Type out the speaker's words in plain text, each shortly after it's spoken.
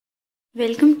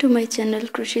Welcome to my channel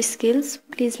Crochet Skills.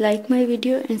 Please like my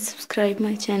video and subscribe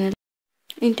my channel.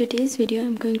 In today's video I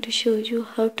am going to show you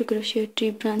how to crochet a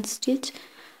tree branch stitch.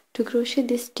 To crochet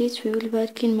this stitch we will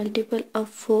work in multiple of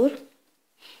 4.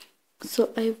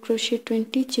 So I have crocheted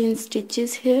 20 chain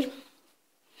stitches here.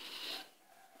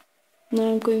 Now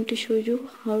I am going to show you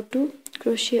how to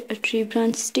crochet a tree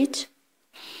branch stitch.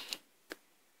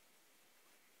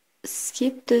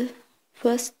 Skip the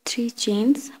first 3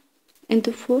 chains. In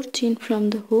the 4th chain from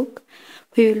the hook,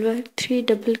 we will work 3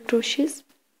 double crochets.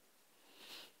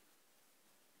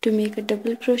 To make a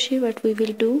double crochet, what we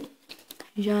will do,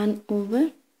 yarn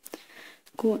over,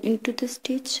 go into the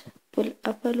stitch, pull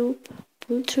up a loop,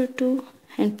 pull through 2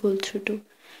 and pull through 2,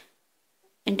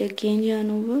 and again yarn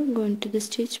over, go into the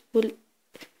stitch, pull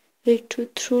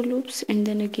it through loops, and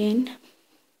then again.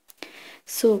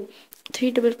 So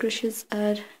 3 double crochets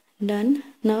are done.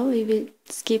 Now we will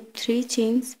skip 3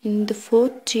 chains. In the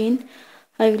 4th chain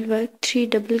I will work 3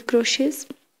 double crochets.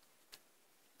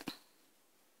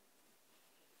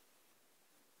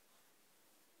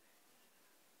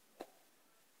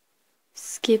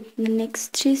 Skip the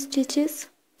next 3 stitches,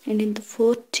 and in the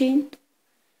 4th chain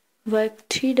work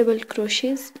 3 double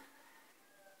crochets.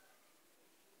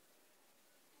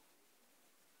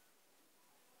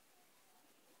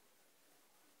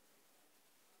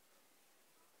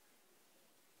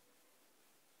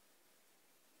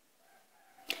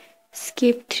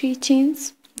 Skip 3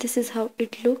 chains. This is how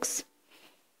it looks.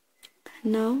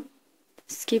 Now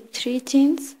skip 3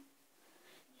 chains,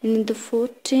 and in the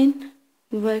 4th chain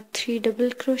work 3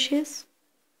 double crochets.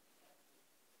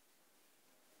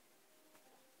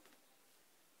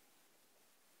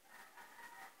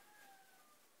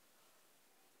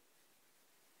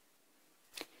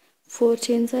 Four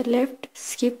chains are left.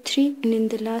 Skip 3, and in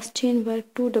the last chain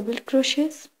work 2 double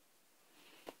crochets.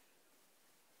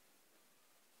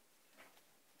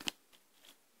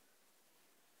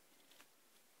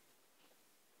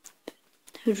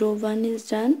 Row 1 is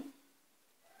done.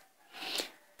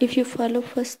 If you follow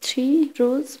first 3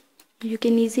 rows, you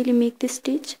can easily make this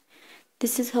stitch.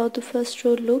 This is how the first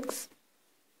row looks.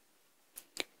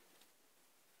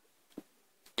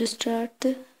 To start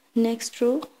the next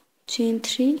row, chain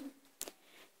 3,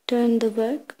 turn the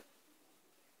work,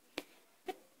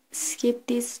 skip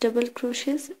these double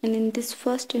crochets, and in this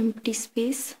first empty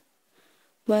space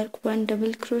work 1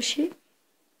 double crochet.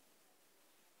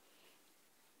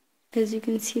 As you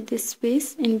can see, this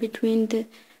space in between the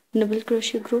double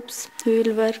crochet groups, we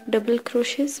will work double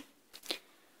crochets.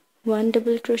 1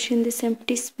 double crochet in this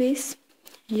empty space,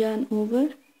 yarn over,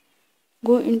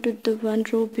 go into the 1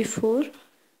 row before.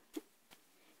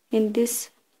 In this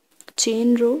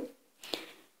chain row,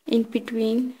 in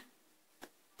between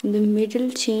the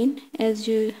middle chain, as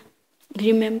you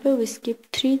remember we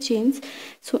skipped 3 chains,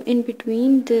 so in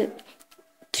between the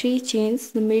 3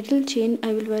 chains, the middle chain,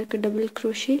 I will work a double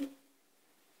crochet.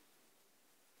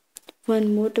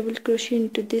 1 more double crochet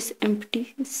into this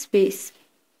empty space.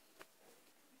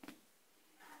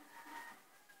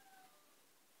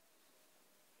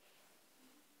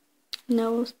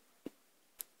 Now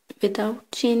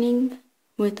without chaining,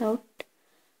 without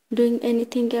doing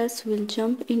anything else, we'll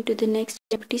jump into the next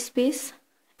empty space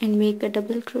and make a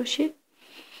double crochet,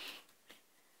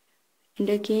 and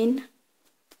again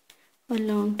a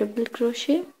long double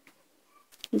crochet.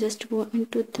 Just go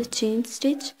into the chain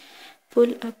stitch,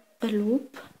 pull up a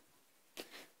loop,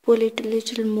 pull it a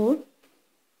little more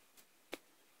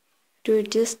to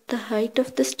adjust the height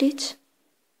of the stitch,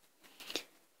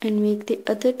 and make the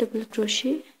other double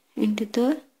crochet into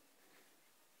the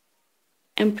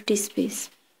empty space.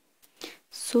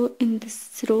 So in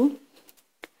this row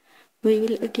we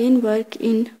will again work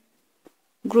in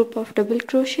group of double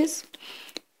crochets,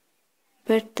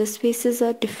 but the spaces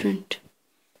are different.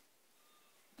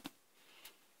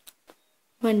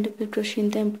 1 double crochet in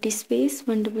the empty space,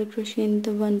 1 double crochet in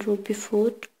the 1 row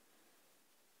before,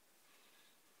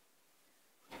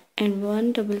 and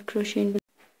 1 double crochet in the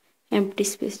empty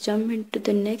space. Jump into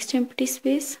the next empty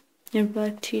space and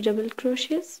work 3 double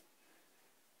crochets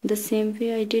the same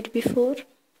way I did before.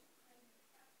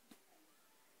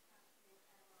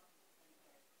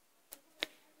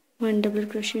 One double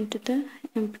crochet into the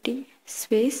empty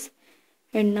space,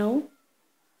 and now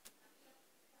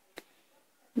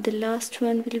the last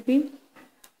one will be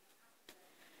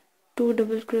 2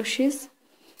 double crochets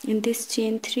in this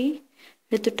chain 3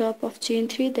 at the top of chain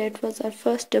 3. That was our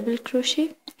first double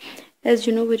crochet. As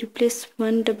you know, we replace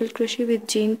 1 double crochet with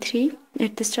chain 3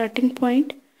 at the starting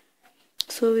point,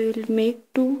 so we will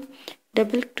make 2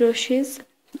 double crochets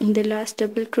in the last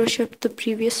double crochet of the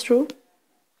previous row.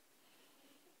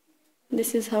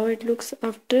 This is how it looks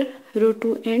after row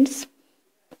 2 ends.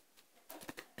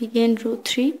 Begin row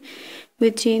 3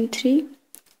 with chain 3,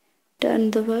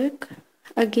 turn the work,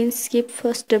 again skip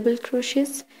first double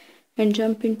crochets and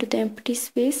jump into the empty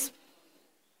space.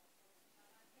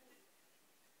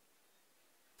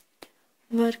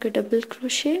 Work a double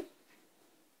crochet,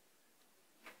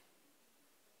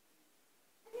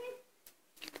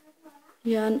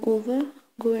 yarn over,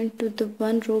 go into the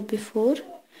one row before.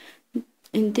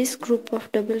 In this group of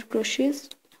double crochets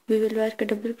we will work a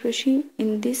double crochet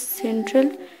in this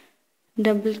central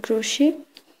double crochet.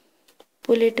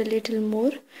 Pull it a little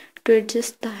more to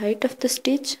adjust the height of the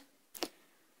stitch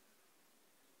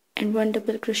and one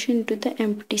double crochet into the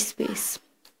empty space.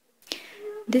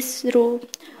 This row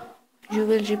you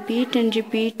will repeat and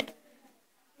repeat.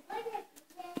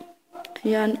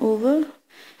 Yarn over,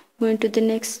 go into the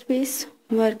next space,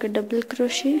 work a double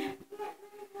crochet,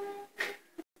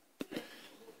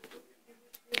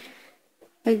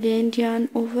 again yarn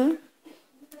over,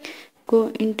 go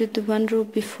into the one row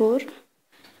before,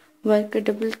 work a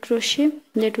double crochet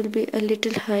that will be a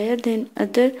little higher than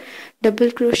other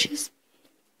double crochets.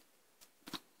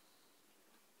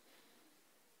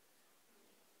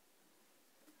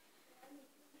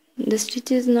 The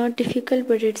stitch is not difficult,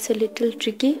 but it's a little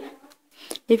tricky.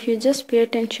 If you just pay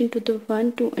attention to the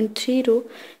 1, 2 and 3 row,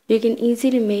 you can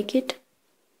easily make it.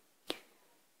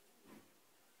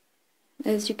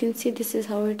 As you can see, this is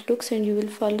how it looks, and you will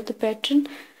follow the pattern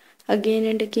again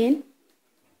and again.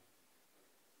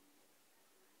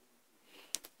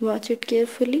 Watch it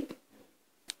carefully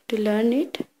to learn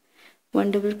it.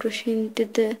 One double crochet into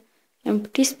the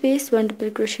empty space, one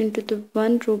double crochet into the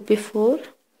one row before,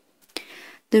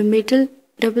 the middle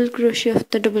double crochet of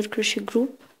the double crochet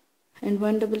group, and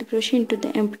one double crochet into the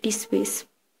empty space.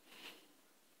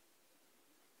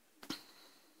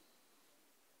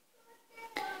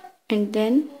 And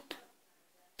then,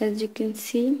 as you can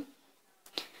see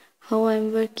how I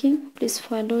am working, please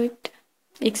follow it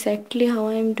exactly how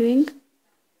I am doing.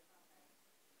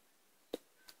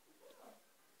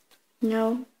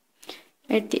 Now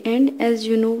at the end, as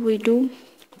you know, we do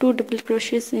 2 double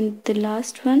crochets in the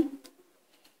last one.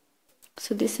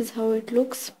 So this is how it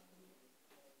looks.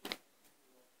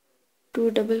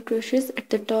 2 double crochets at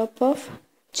the top of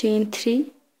chain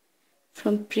 3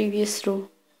 from previous row.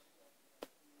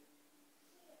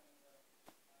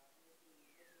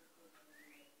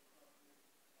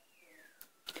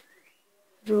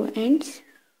 Row ends,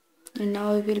 and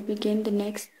now we will begin the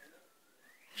next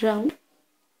round.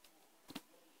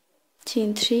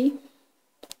 Chain 3,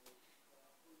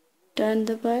 turn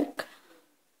the work,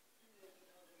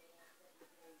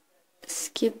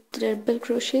 skip the double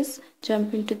crochets,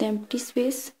 jump into the empty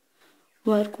space,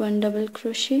 work 1 double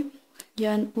crochet,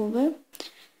 yarn over,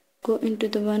 go into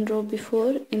the one row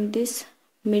before in this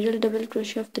middle double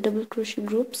crochet of the double crochet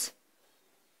groups.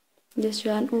 Just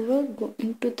yarn over, go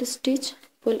into the stitch,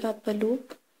 pull up a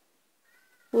loop,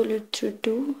 pull it through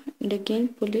 2 and again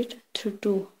pull it through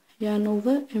 2, yarn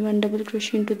over and 1 double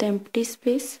crochet into the empty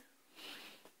space.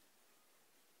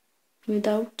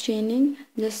 Without chaining,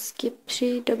 just skip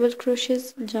 3 double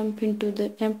crochets, jump into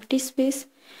the empty space,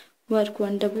 work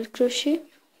 1 double crochet,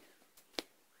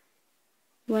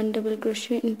 1 double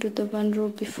crochet into the one row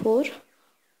before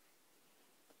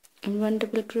and 1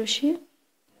 double crochet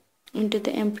into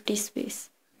the empty space.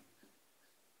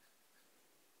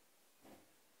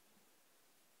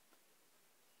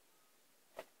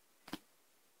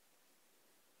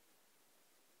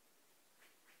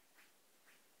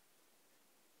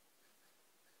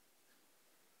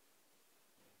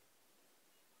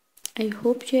 I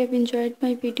hope you have enjoyed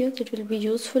my videos. It will be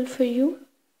useful for you.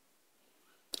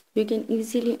 You can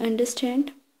easily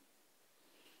understand.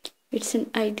 It's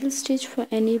an ideal stitch for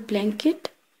any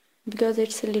blanket because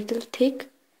it's a little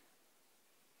thick.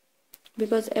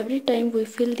 Because every time we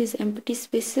fill these empty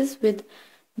spaces with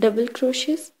double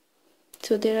crochets,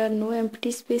 so there are no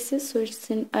empty spaces, so it's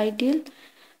an ideal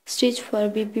stitch for a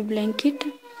baby blanket.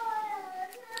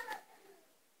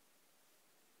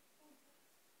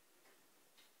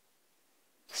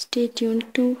 Stay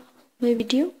tuned to my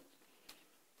video.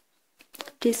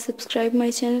 Please subscribe my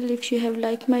channel if you have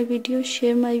liked my video,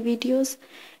 share my videos,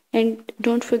 and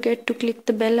don't forget to click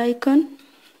the bell icon.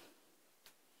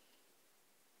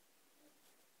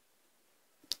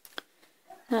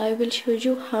 Now I will show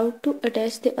you how to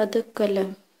attach the other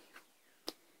color.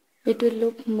 It will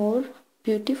look more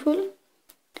beautiful.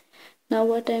 Now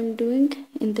what I am doing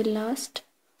in the last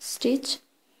stitch,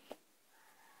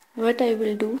 what I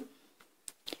will do,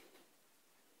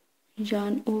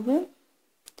 yarn over,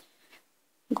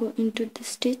 go into the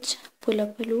stitch, pull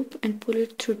up a loop and pull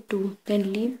it through 2.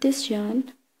 Then leave this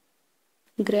yarn,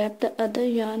 grab the other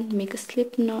yarn, make a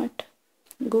slip knot,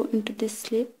 go into this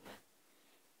slip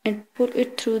and pull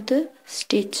it through the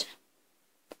stitch.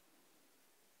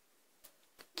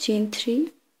 Chain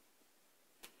 3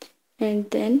 and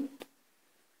then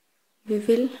we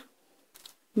will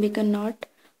make a knot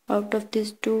out of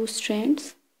these 2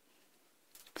 strands.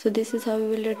 So this is how we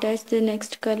will attach the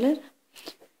next color.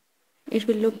 It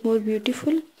will look more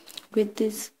beautiful with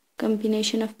this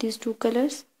combination of these 2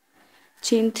 colors.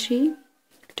 Chain 3,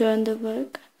 turn the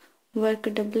work, work a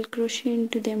double crochet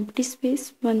into the empty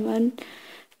space, one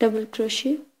double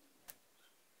crochet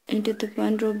into the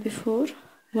 1 row before,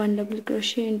 1 double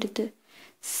crochet into the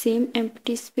same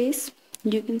empty space.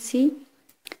 You can see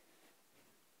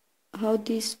how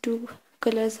these 2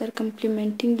 colors are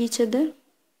complementing each other.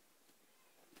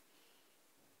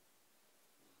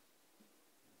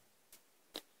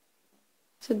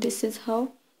 So this is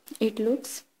how it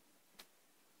looks.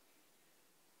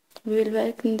 We will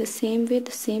work in the same way,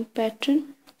 the same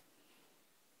pattern.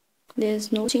 There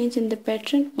is no change in the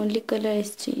pattern, only color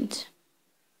is changed.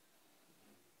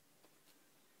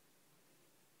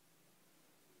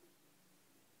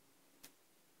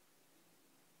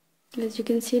 As you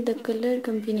can see, the color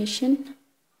combination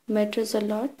matters a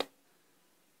lot.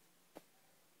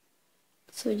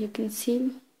 So you can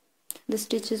see the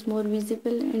stitch is more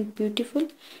visible and beautiful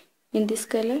in this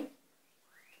color.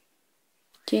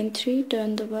 Chain 3,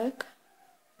 turn the work,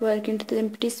 work into the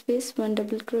empty space, 1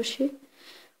 double crochet,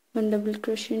 1 double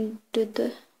crochet into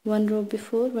the 1 row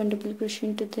before, 1 double crochet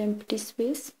into the empty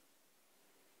space,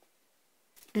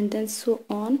 and then so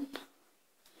on.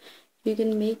 You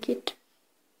can make it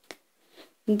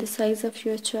in the size of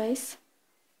your choice,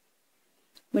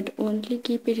 but only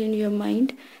keep it in your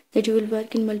mind that you will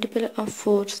work in multiple of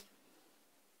 4s.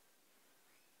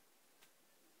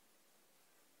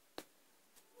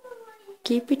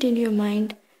 Keep it in your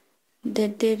mind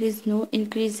that there is no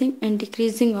increasing and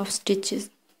decreasing of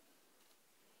stitches.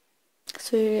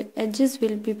 So your edges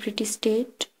will be pretty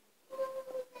straight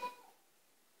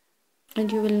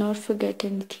and you will not forget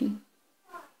anything.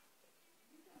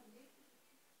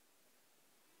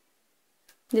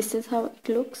 This is how it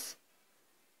looks.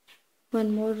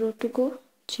 1 more row to go.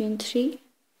 Chain 3,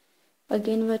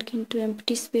 again work into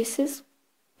empty spaces.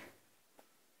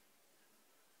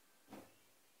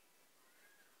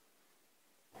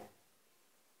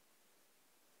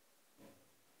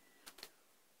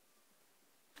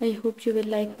 I hope you will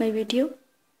like my video.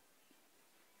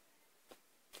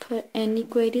 For any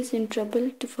queries and trouble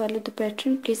to follow the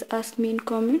pattern, please ask me in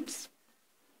comments.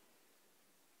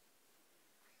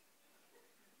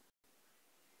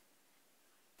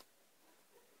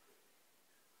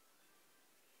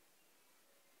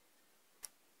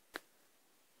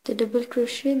 The double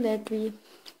crochet that we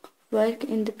worked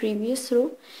in the previous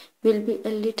row will be a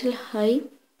little high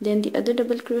than the other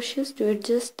double crochets to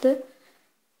adjust the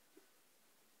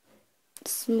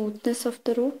smoothness of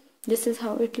the row. This is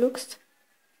how it looks.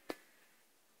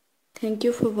 Thank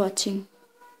you for watching.